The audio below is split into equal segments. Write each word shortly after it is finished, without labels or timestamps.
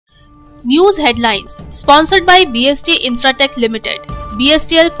News headlines sponsored by BST Infratech Limited.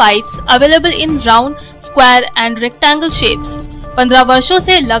 BSTL pipes available in round, square and rectangle shapes. 15 वर्षों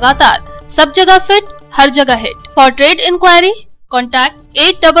से लगातार सब जगह fit, हर जगह hit. For trade inquiry, contact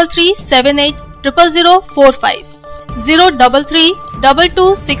 8337800045,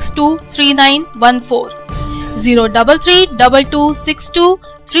 03322623914,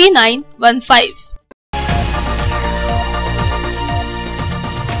 03322623915.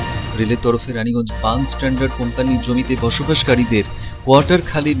 রেলের তরফে রানীগঞ্জ বান স্ট্যান্ডার্ড কোম্পানির জমিতে বসবাসকারীদের কোয়ার্টার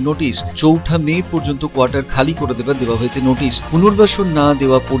খালির নোটিশ। 4 মে পর্যন্ত কোয়ার্টার খালি করে দেওয়া হয়েছে নোটিশ। পুনর্বাসন না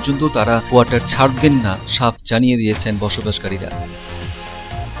দেওয়া পর্যন্ত তারা কোয়ার্টার ছাড়বেন না, সাফ জানিয়ে দিয়েছেন বসবাসকারীরা।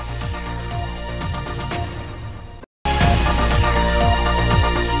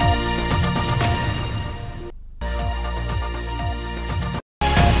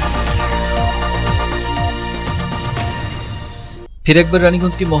 ফের একবার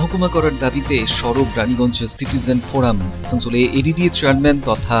রানীগঞ্জকে মহকুমা করার দাবিতে সরব রানীগঞ্জ সিটিজেন ফোরাম। আসানসোলে এডিডি চেয়ারম্যান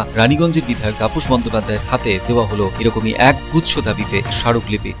তথা রানীগঞ্জের বিধায়ক তাপস বন্দ্যোপাধ্যায়ের হাতে দেওয়া হলো এরকমই এক গুচ্ছ দাবিতে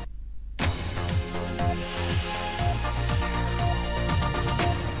স্মারকলিপি।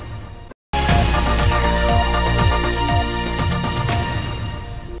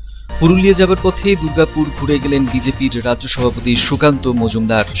 পুরুলিয়া যাবার পথে দুর্গাপুর ঘুরে গেলেন বিজেপির রাজ্য সভাপতি সুকান্ত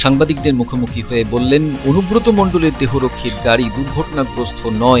মজুমদার। সাংবাদিকদের মুখোমুখি হয়ে বললেন, অনুব্রত মণ্ডলের দেহরক্ষীর গাড়ি দুর্ঘটনাগ্রস্ত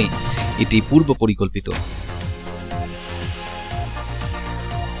নয়, এটি পূর্ব পরিকল্পিত।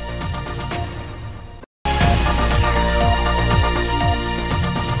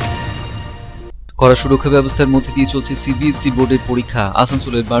 কড়া সুরক্ষা ব্যবস্থার মধ্যে দিয়ে চলছে সিবিএসই বোর্ডের পরীক্ষা।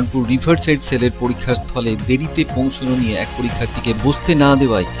 আসানসোলের বার্নপুর রিভারসাইড সেলের পরীক্ষার স্থলে দেরিতে পৌঁছানো নিয়ে এক পরীক্ষার্থীকে বসতে না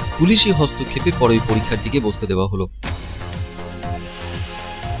দেওয়ায় পুলিশি হস্তক্ষেপে পরে ওই পরীক্ষার্থীকে বসতে দেওয়া হলো।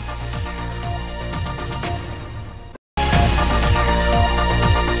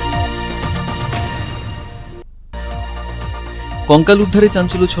 কঙ্কাল উদ্ধারে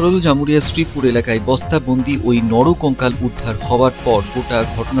চাঞ্চল্য ছড়ালো জামুরিয়া শ্রীপুর এলাকায়। বস্তাবন্দি ওই নর কঙ্কাল উদ্ধার হওয়ার পর গোটা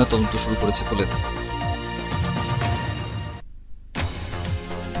ঘটনা তদন্ত শুরু করেছে পুলিশ।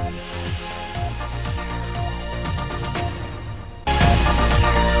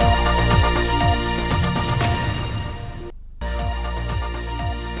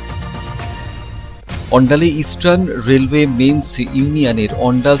 অন্ডালে ইস্টার্ন রেলওয়ে মেন্স ইউনিয়নের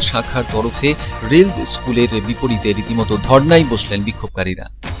অন্ডাল শাখার তরফে রেল স্কুলের বিপরীতে রীতিমতো ধর্নায় বসলেন বিক্ষোভকারীরা।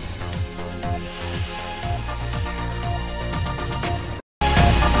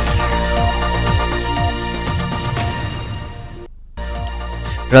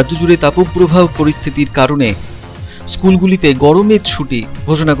 রাজ্য জুড়ে তাপপ্রবাহ পরিস্থিতির কারণে স্কুলগুলিতে গরমের ছুটি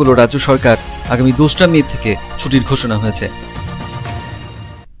ঘোষণা করল রাজ্য সরকার। আগামী 2 মে থেকে ছুটির ঘোষণা হয়েছে।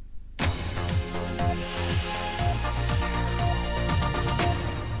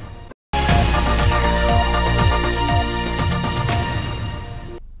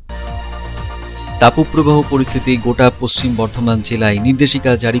 তাপপ্রবাহ পরিস্থিতি গোটা পশ্চিম বর্ধমান জেলায়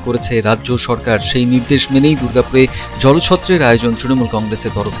নির্দেশিকা জারি করেছে রাজ্য সরকার। সেই নির্দেশ মেনেই দুর্গাপুরে জলছত্রের আয়োজন তৃণমূল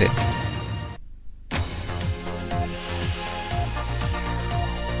কংগ্রেসের তরফে।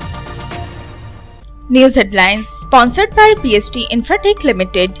 News headlines sponsored by BST Infratech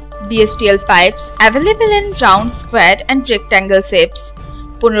Limited. BSTL pipes available in round, square and rectangle shapes.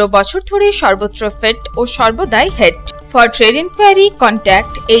 15 বছর ধরে সর্বত্র ফিট ও সর্বদাই hit. For trade inquiry,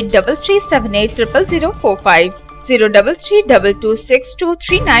 contact 8337800045,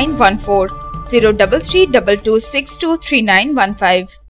 03322623914, 03322623915.